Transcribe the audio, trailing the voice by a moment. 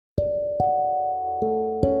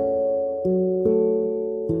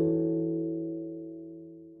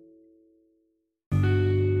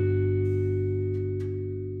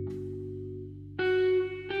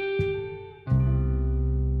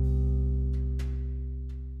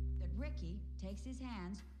takes his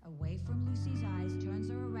hands away from Lucy's eyes, turns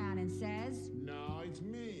her around, and says, "No, it's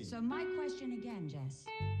me." So my question again, Jess.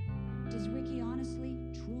 Does Ricky honestly,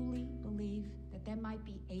 truly believe that there might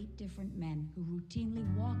be 8 different men who routinely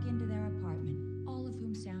walk into their apartment, all of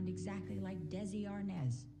whom sound exactly like Desi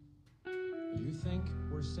Arnaz? You think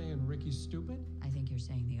we're saying Ricky's stupid? I think you're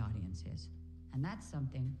saying the audience is. And that's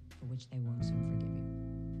something for which they won't soon forgive you.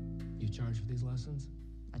 You charge for these lessons?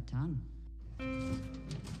 A ton.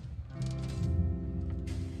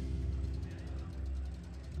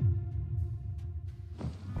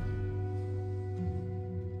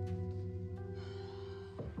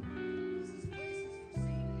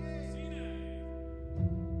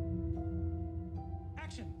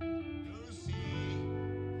 Lucy,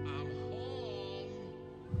 I'm home.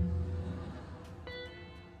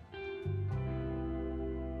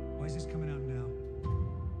 Why is this coming out now?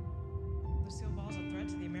 Lucille Ball's a threat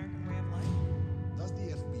to the American way of life. Does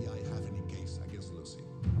the FBI have any case against Lucy?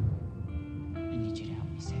 I need you to help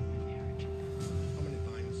me save my marriage. How many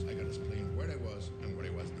times I gotta explain where I was and where I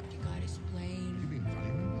was not? You gotta explain. You being funny?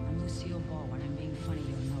 I'm Lucille Ball. When I'm being funny,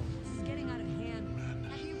 you'll know. This is getting out of hand.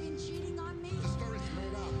 Have you been cheating on me? The story's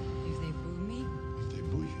made up. If they boo me, If they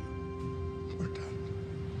boo you, we're done.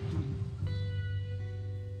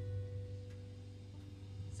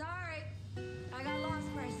 sorry. I got lost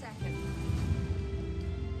for a second.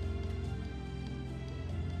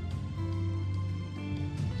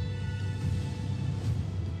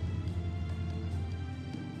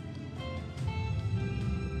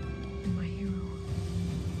 My hero.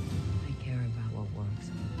 I care about what works.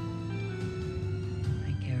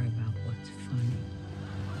 I care about what's funny.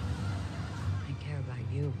 I care about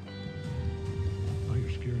you. Oh, you're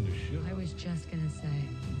scaring the shit. I was just gonna say,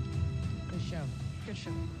 good show. Good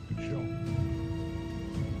show. Good show.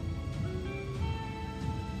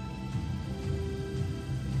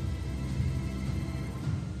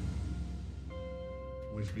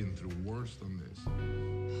 We've been through worse than this.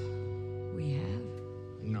 We have.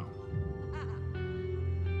 No.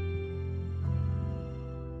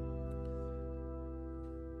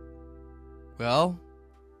 Well,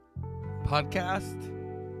 podcast,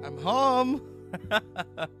 I'm home.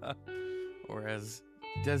 Or as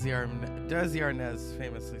Desi Arnaz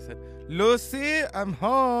famously said, Lucy, I'm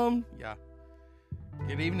home. Yeah.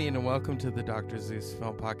 Good evening and welcome to the Dr. Zeus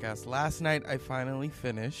Film Podcast. Last night I finally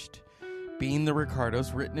finished Being the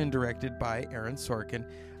Ricardos, written and directed by Aaron Sorkin.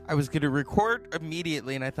 I was going to record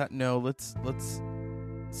immediately and I thought, no, let's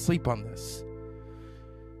sleep on this.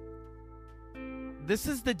 This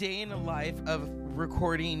is the day in the life of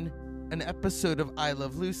recording an episode of I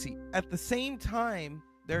Love Lucy. At the same time,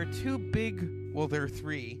 there are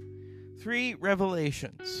three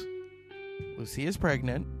revelations. Lucy is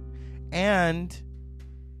pregnant, and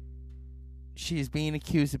she's being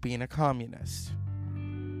accused of being a communist.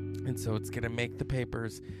 And so it's going to make the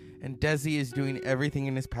papers, and Desi is doing everything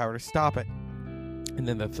in his power to stop it. And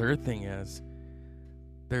then the third thing is,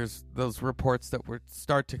 there's those reports that would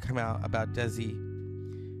start to come out about Desi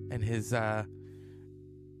and his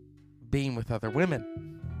being with other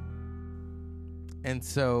women. And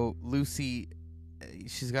so Lucy,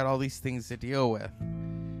 she's got all these things to deal with.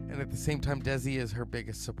 And at the same time, Desi is her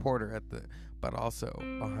biggest supporter but also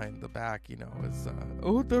behind the back, is,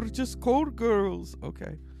 they're just cold girls.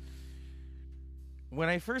 Okay. When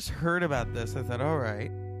I first heard about this, I thought, all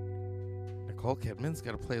right, Nicole Kidman's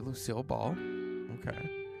going to play Lucille Ball. Okay.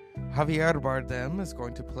 Javier Bardem is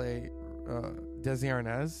going to play Desi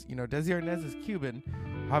Arnaz. Desi Arnaz is Cuban.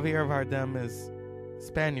 Javier Bardem is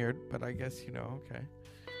Spaniard, but I guess, okay.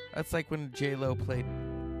 That's like when J-Lo played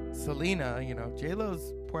Selena.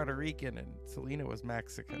 J-Lo's Puerto Rican and Selena was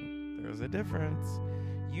Mexican. There's a difference.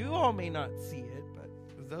 You all may not see it, but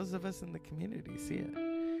those of us in the community see it.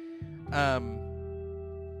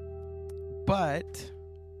 But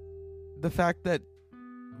the fact that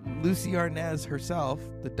Lucy Arnaz herself,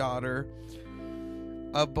 the daughter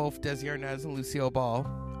of both Desi Arnaz and Lucille Ball,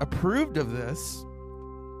 approved of this,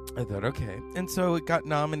 I thought, okay. And so it got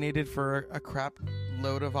nominated for a crap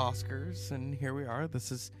load of Oscars, and here we are.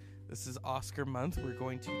 This is Oscar month. We're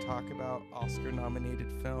going to talk about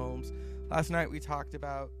Oscar-nominated films. Last night we talked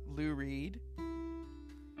about Lou Reed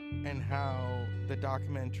and how the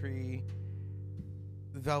documentary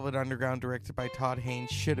Velvet Underground, directed by Todd Haynes,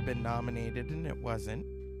 should have been nominated, and it wasn't.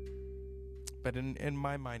 But in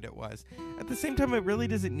my mind, it was. At the same time, it really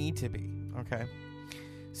doesn't need to be, okay?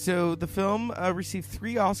 So the film received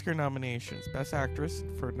 3 Oscar nominations. Best Actress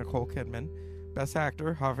for Nicole Kidman, Best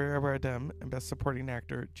Actor, Javier Bardem, and Best Supporting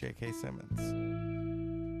Actor, J.K. Simmons.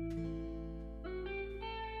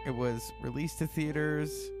 It was released to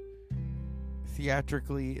theaters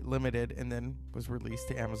theatrically limited, and then was released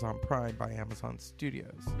to Amazon Prime by Amazon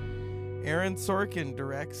Studios. Aaron Sorkin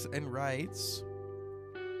directs and writes.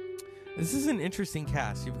 This is an interesting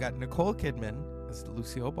cast. You've got Nicole Kidman as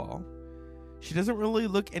Lucille Ball. She doesn't really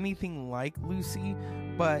look anything like Lucy,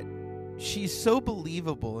 but she's so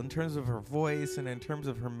believable in terms of her voice and in terms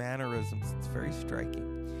of her mannerisms. It's very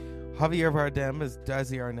striking. Javier Bardem as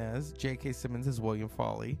Desi Arnaz. J.K. Simmons as William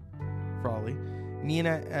Frawley.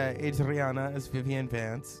 Nina Adriana as Vivian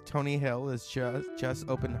Vance. Tony Hill as Jess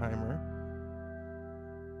Oppenheimer.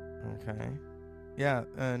 Okay. Yeah,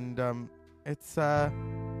 and it's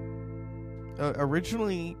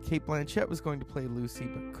originally Cate Blanchett was going to play Lucy,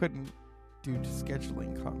 but couldn't due to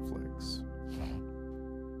scheduling conflicts.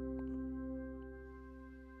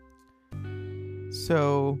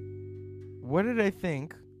 So, what did I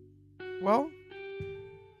think? Well,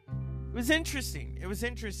 it was interesting.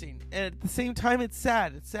 And at the same time, it's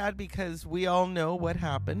sad. It's sad because we all know what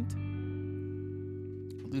happened.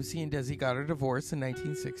 Lucy and Desi got a divorce in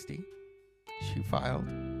 1960. She filed.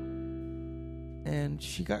 And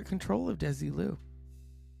she got control of Desilu.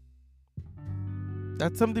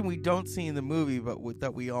 That's something we don't see in the movie, but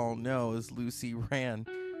that we all know is Lucy ran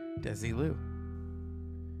Desilu.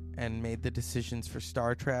 And made the decisions for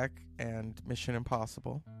Star Trek and Mission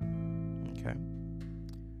Impossible. Okay.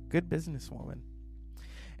 Good businesswoman.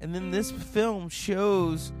 And then this film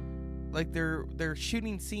shows, like, they're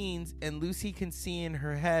shooting scenes, and Lucy can see in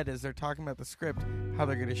her head as they're talking about the script how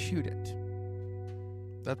they're going to shoot it.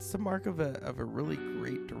 That's the mark of a really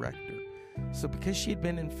great director. So because she had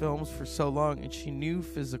been in films for so long and she knew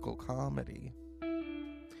physical comedy,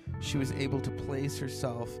 she was able to place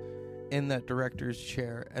herself in that director's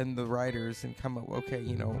chair and the writers and come up, okay,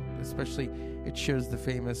 especially it shows the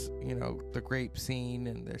famous, the grape scene,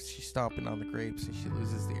 and she's stomping on the grapes and she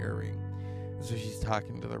loses the earring. And so she's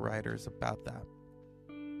talking to the writers about that.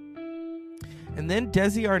 And then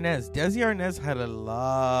Desi Arnaz. Desi Arnaz had a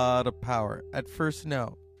lot of power. At first,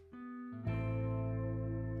 no.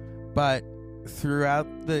 But throughout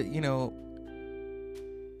the,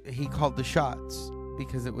 he called the shots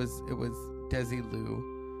because it was Desilu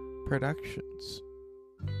Productions.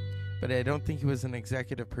 But I don't think he was an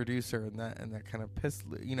executive producer, and that kind of pissed.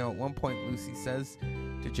 At one point Lucy says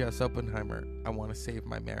to Jess Oppenheimer, "I want to save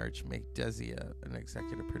my marriage, make Desi an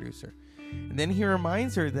executive producer." And then he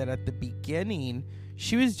reminds her that at the beginning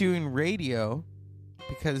she was doing radio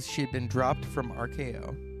because she had been dropped from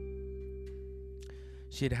RKO.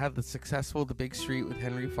 She had had the successful The Big Street with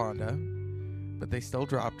Henry Fonda, but they still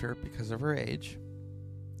dropped her because of her age.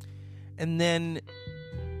 And then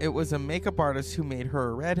it was a makeup artist who made her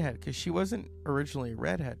a redhead, because she wasn't originally a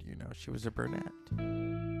redhead, she was a brunette.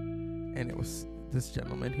 And it was this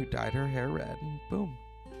gentleman who dyed her hair red, and boom,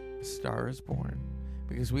 a star is born.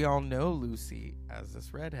 Because we all know Lucy as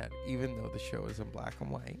this redhead, even though the show is in black and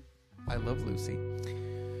white. I love Lucy.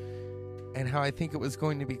 And how I think it was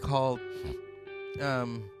going to be called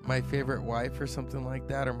My Favorite Wife or something like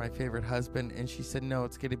that, or My Favorite Husband, and she said no,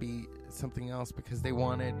 it's going to be something else because they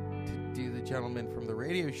wanted to do the gentleman from the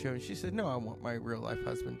radio show, and she said no, I want my real life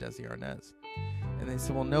husband, Desi Arnaz. And they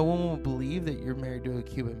said, well, no one will believe that you're married to a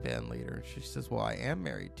Cuban band leader. And she says, well, I am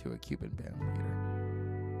married to a Cuban band leader.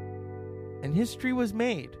 And history was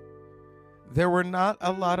made. There were not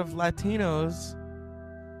a lot of Latinos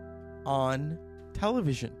on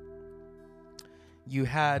television. You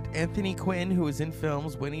had Anthony Quinn, who was in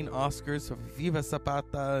films winning Oscars for Viva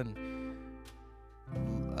Zapata and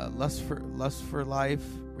Lust for Life,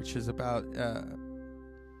 which is about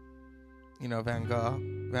Van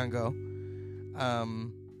Gogh.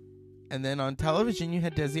 And then on television you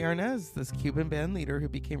had Desi Arnaz, this Cuban band leader who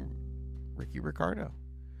became Ricky Ricardo,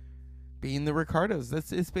 being the Ricardos.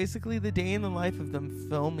 It's basically the day in the life of them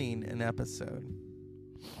filming an episode.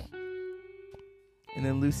 And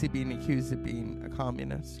then Lucy being accused of being a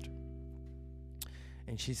communist.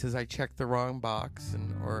 And she says, I checked the wrong box.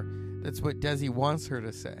 Or that's what Desi wants her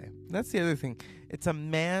to say. That's the other thing. It's a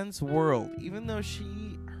man's world. Even though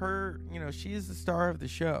she is the star of the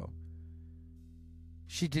show,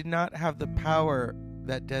 she did not have the power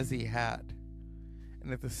that Desi had.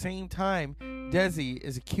 And at the same time, Desi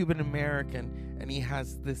is a Cuban American, and he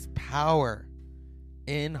has this power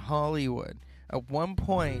in Hollywood. At one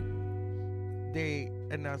point, they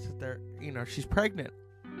announced that she's pregnant.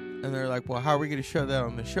 And they're like, well, how are we going to show that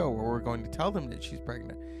on the show? Well, we're going to tell them that she's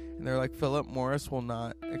pregnant. And they're like, Philip Morris will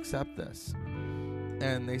not accept this.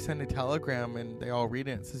 And they send a telegram, and they all read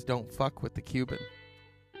it. And it says, don't fuck with the Cuban.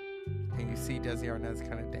 And you see Desi Arnaz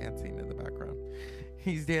kind of dancing in the background.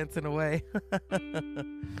 He's dancing away.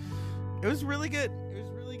 It was really good.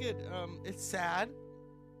 It's sad.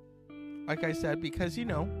 like I said, because, you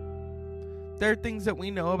know, there are things that we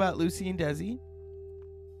know about Lucy and Desi.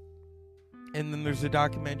 And then there's a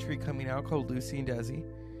documentary coming out called Lucy and Desi,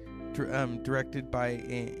 directed by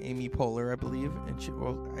Amy Poehler, I believe. And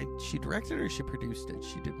she directed or she produced it.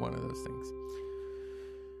 She did one of those things.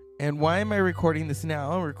 And why am I recording this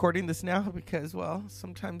now? I'm recording this now because, well,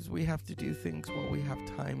 sometimes we have to do things while we have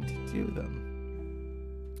time to do them.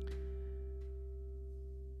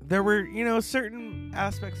 There were, you know, certain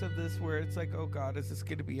aspects of this where it's like, oh God, is this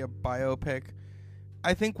going to be a biopic?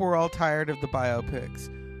 I think we're all tired of the biopics.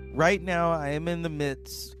 Right now, I am in the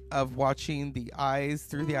midst of watching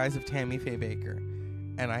Through the Eyes of Tammy Faye Baker,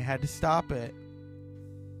 and I had to stop it.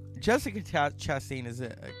 Jessica Chastain is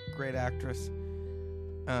a great actress,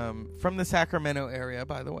 from the Sacramento area,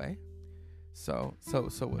 by the way. So was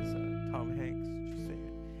Tom Hanks. Just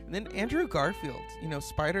saying. And then Andrew Garfield, you know,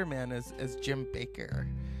 Spider-Man as Jim Baker,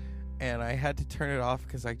 and I had to turn it off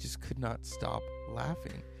because I just could not stop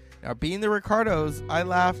laughing. Now, being the Ricardos, I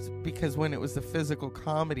laughed because when it was the physical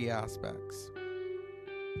comedy aspects.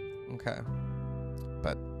 Okay.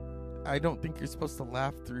 But I don't think you're supposed to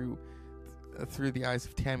laugh through the eyes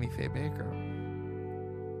of Tammy Faye Baker.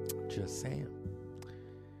 Just saying.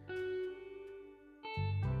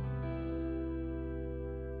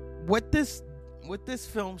 What this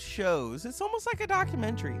film shows, it's almost like a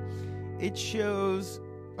documentary. It shows,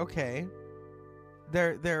 okay,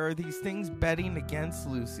 there are these things betting against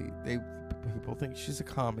Lucy. People think she's a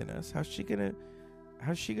communist. How's she gonna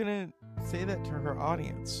say that to her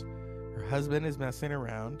audience? Her husband is messing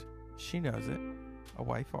around. She knows it. A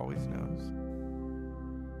wife always knows.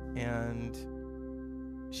 And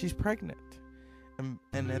she's pregnant.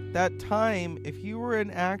 And at that time, if you were an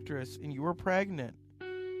actress and you were pregnant,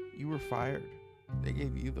 you were fired. They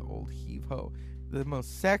gave you the old heave-ho. The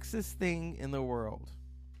most sexist thing in the world.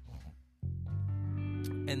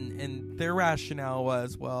 And their rationale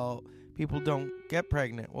was, well, people don't get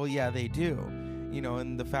pregnant. Well, yeah, they do. You know,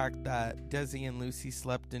 and the fact that Desi and Lucy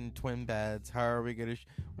slept in twin beds, how are we going to...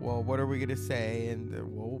 what are we going to say? And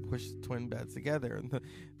we'll push the twin beds together. And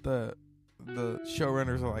the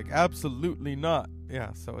showrunners are like, absolutely not.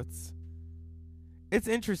 Yeah, so it's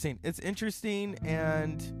interesting. It's interesting,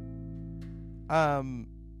 and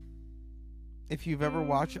if you've ever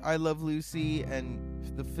watched I Love Lucy and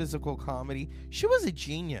the physical comedy, she was a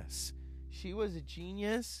genius.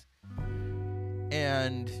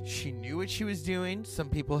 And she knew what she was doing. Some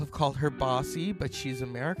people have called her bossy, but she's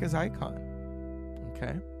America's icon.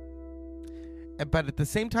 Okay? But at the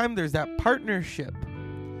same time, there's that partnership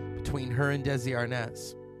between her and Desi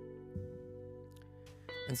Arnaz.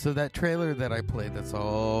 And so that trailer that I played, that's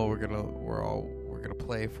all we're gonna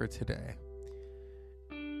play for today.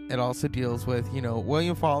 It also deals with, you know,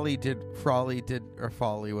 William Frawley,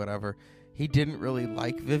 whatever. He didn't really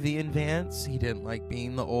like Vivian Vance. He didn't like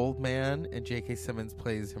being the old man, and J.K. Simmons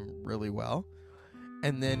plays him really well.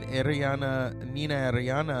 And then Adriana,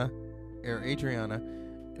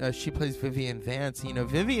 she plays Vivian Vance. You know,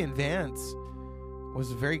 Vivian Vance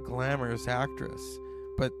was a very glamorous actress,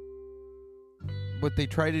 but what they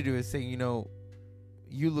try to do is say, you know,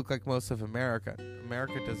 you look like most of America.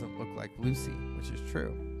 America doesn't look like Lucy, which is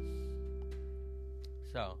true.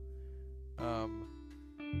 So,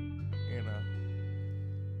 you know,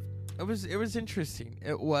 it was interesting.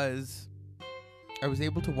 I was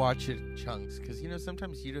able to watch it in chunks because, you know,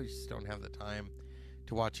 sometimes you just don't have the time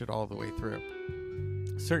to watch it all the way through.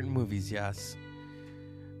 Certain movies, yes.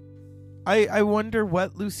 I wonder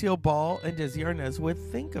what Lucille Ball and Desi Arnaz would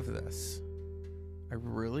think of this. I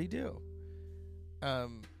really do.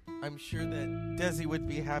 I'm sure that Desi would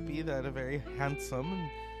be happy that a very handsome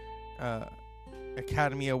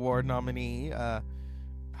Academy Award nominee,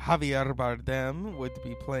 Javier Bardem, would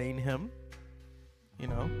be playing him. You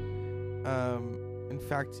know, in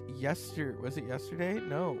fact, was it yesterday?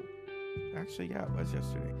 No, actually, yeah, it was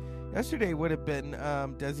yesterday. Yesterday would have been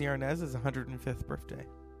Desi Arnaz's 105th birthday.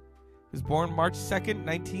 He was born March 2nd,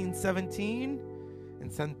 1917,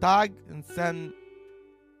 in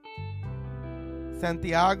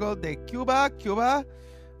Santiago de Cuba,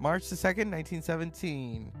 March the 2nd,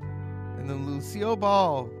 1917. And then Lucille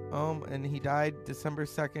Ball, and he died December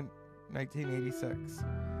 2nd, 1986.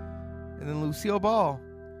 And then Lucille Ball,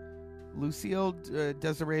 Lucille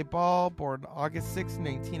Desiree Ball, born August 6,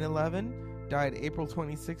 1911, died April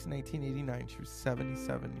 26, 1989. She was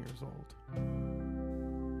 77 years old.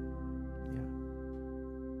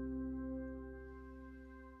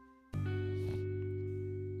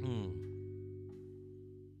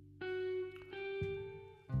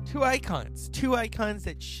 Two icons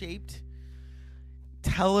that shaped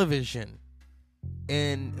television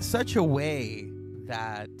in such a way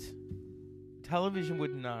that television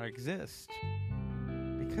would not exist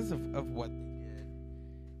because of what they did.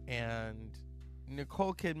 And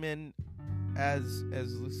Nicole Kidman as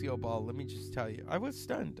Lucille Ball, let me just tell you, I was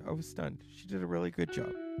stunned. She did a really good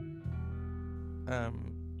job.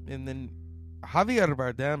 And then Javier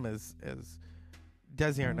Bardem as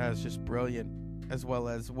Desi Arnaz is just brilliant, as well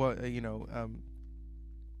as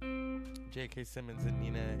J.K. Simmons and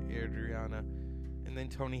Nina Adriana, and then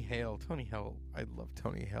Tony Hale. I love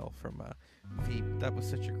Tony Hale from Veep. That was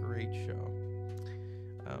such a great show.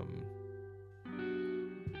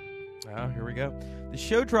 Here we go. The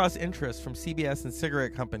show draws interest from CBS and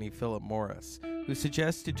cigarette company Philip Morris, who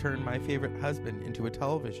suggests to turn My Favorite Husband into a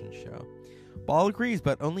television show. Ball agrees,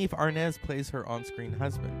 but only if Arnaz plays her on-screen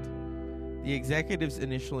husband. The executives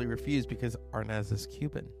initially refuse because Arnaz is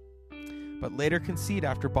Cuban, but later concede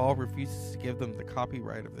after Ball refuses to give them the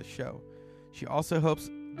copyright of the show. She also hopes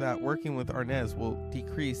that working with Arnaz will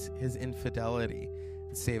decrease his infidelity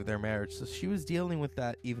and save their marriage, so she was dealing with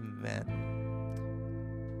that even then.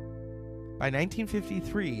 By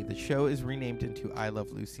 1953, the show is renamed into I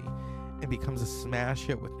Love Lucy and becomes a smash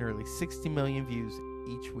hit with nearly 60 million views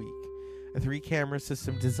each week. A 3-camera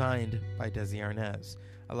system designed by Desi Arnaz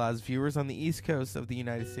allows viewers on the East Coast of the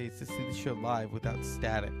United States to see the show live without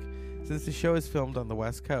static, since the show is filmed on the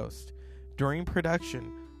West Coast. During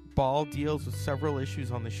production, Ball deals with several issues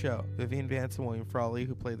on the show. Vivian Vance and William Frawley,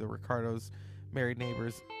 who play the Ricardos' married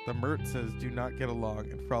neighbors, the Mertzes, do not get along,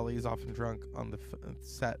 and Frawley is often drunk on the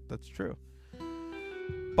set. That's true.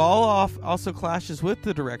 Ball also clashes with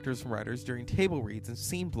the directors and writers during table reads and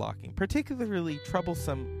scene blocking, particularly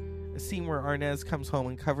troublesome a scene where Arnaz comes home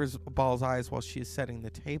and covers Ball's eyes while she is setting the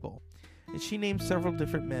table, and she names several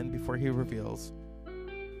different men before she reveals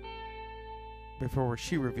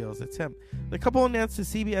it's him. The couple announced to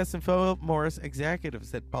CBS and Philip Morris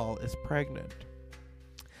executives that Ball is pregnant.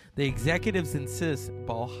 The executives insist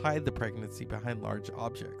Ball hide the pregnancy behind large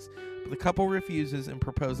objects, but the couple refuses and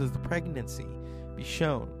proposes the pregnancy be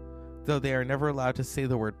shown, though they are never allowed to say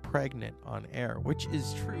the word pregnant on air, which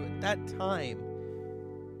is true. At that time,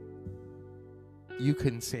 you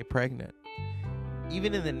couldn't say pregnant.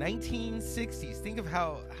 Even in the 1960s, think of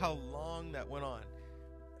how long that went on.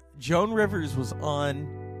 Joan Rivers was on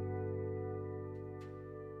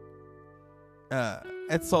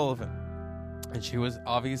Ed Sullivan, and she was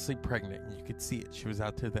obviously pregnant. You could see it. She was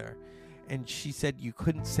out there. And she said you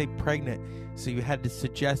couldn't say pregnant, so you had to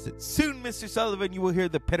suggest it. Soon, Mr. Sullivan, you will hear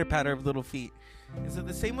the pitter-patter of little feet. And so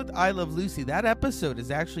the same with I Love Lucy. That episode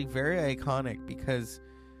is actually very iconic because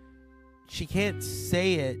she can't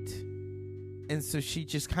say it, and so she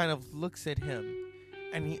just kind of looks at him,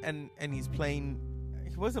 and he's playing.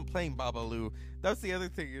 He wasn't playing Babalu. That's the other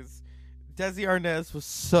thing is, Desi Arnaz was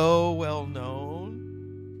so well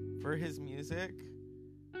known for his music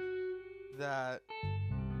that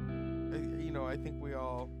I think we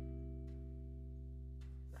all.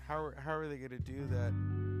 How are they going to do that?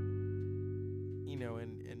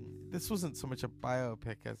 And this wasn't so much a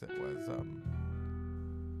biopic as it was.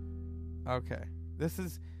 Okay, this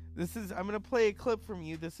is. I'm gonna play a clip from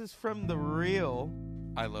you. This is from the real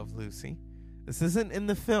I Love Lucy. This isn't in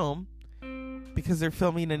the film because they're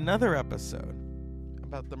filming another episode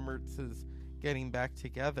about the Mertzes getting back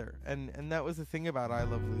together, and that was the thing about I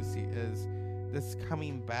Love Lucy is this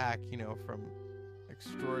coming back, from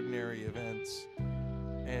extraordinary events,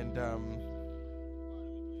 and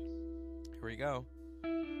here we go.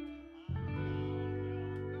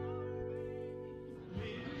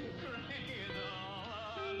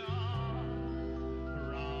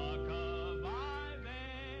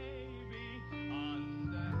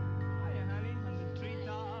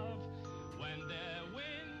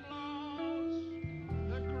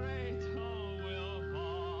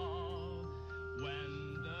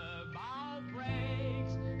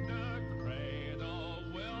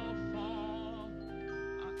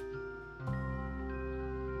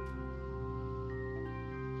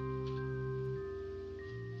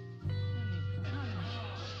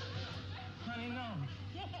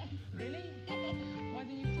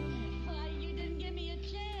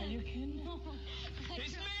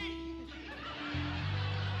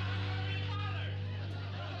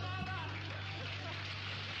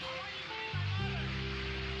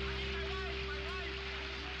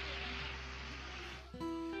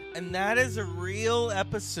 And that is a real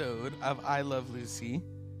episode of I Love Lucy,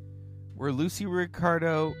 where Lucy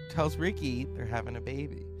Ricardo tells Ricky they're having a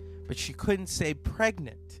baby, but she couldn't say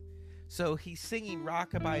pregnant. So he's singing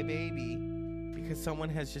Rockabye Baby because someone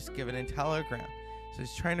has just given a telegram. So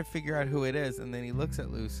he's trying to figure out who it is, and then he looks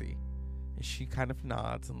at Lucy, and she kind of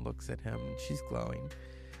nods and looks at him, and she's glowing.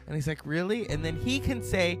 And he's like, really? And then he can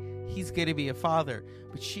say he's going to be a father.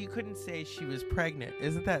 But she couldn't say she was pregnant.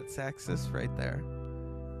 Isn't that sexist right there?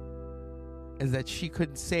 Is that she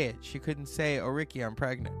couldn't say it. She couldn't say, oh, Ricky, I'm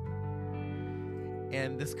pregnant.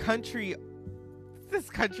 And this country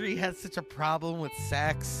has such a problem with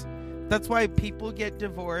sex. That's why people get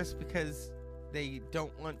divorced, because they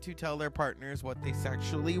don't want to tell their partners what they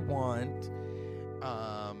sexually want.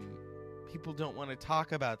 People don't want to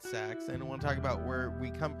talk about sex. They don't want to talk about where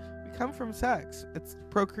we come. We come from sex. It's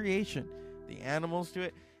procreation. The animals do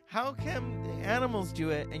it. How can the animals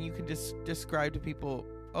do it and you can just describe to people,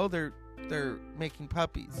 oh, they're making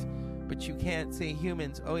puppies, but you can't say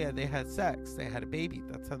humans, oh yeah, they had sex, they had a baby,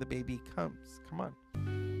 that's how the baby comes. Come on.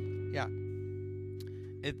 Yeah.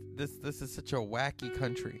 This is such a wacky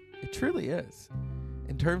country. It truly is.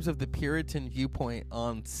 In terms of the Puritan viewpoint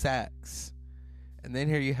on sex. And then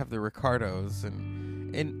here you have the Ricardos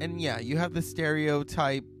and yeah, you have the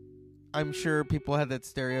stereotype. I'm sure people had that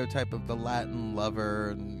stereotype of the Latin lover,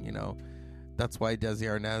 and that's why Desi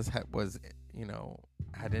Arnaz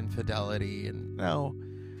had infidelity. And no,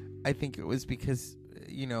 I think it was because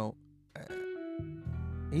he's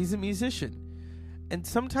a musician, and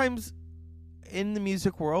sometimes in the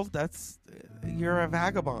music world, you're a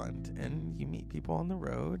vagabond and you meet people on the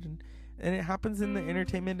road, and it happens in the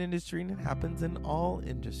entertainment industry, and it happens in all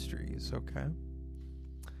industries. Okay,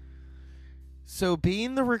 so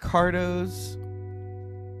being the Ricardos,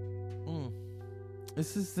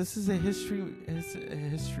 this is a history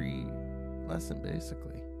lesson,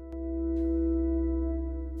 basically.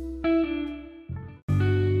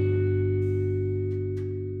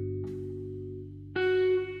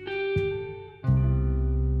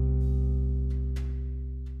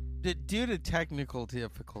 Due to technical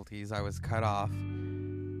difficulties, I was cut off.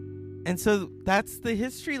 And so that's the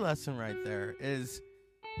history lesson right there, is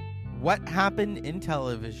what happened in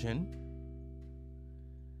television.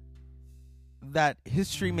 That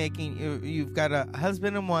history making, you've got a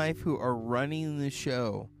husband and wife who are running the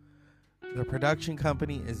show. The production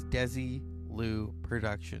company is Desi Lou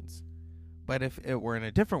Productions. But if it were in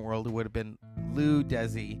a different world, it would have been Lou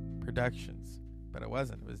Desi Productions. But it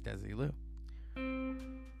wasn't. It was Desi Lou.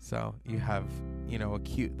 So you have,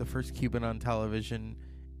 the first Cuban on television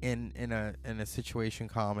in a situation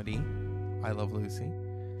comedy, I Love Lucy.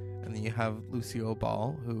 And then you have Lucille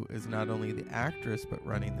Ball, who is not only the actress but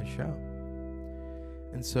running the show.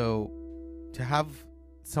 And so to have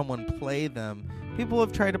someone play them, people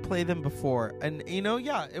have tried to play them before, and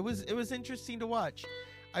it was interesting to watch.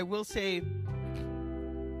 I will say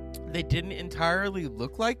they didn't entirely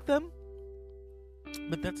look like them,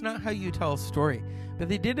 but that's not how you tell a story. But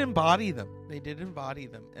they did embody them.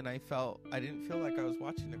 And I didn't feel like I was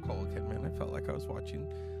watching Nicole Kidman. I felt like I was watching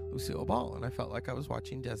Lucille Ball, and I felt like I was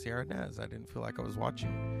watching Desi Arnaz. I didn't feel like I was watching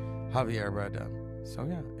Javier Bardem. So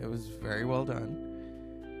yeah, it was very well done.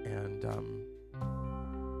 And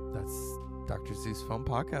that's Dr. Zeus Film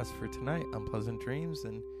Podcast for tonight. Unpleasant dreams,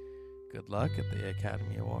 and good luck at the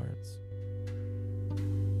Academy Awards.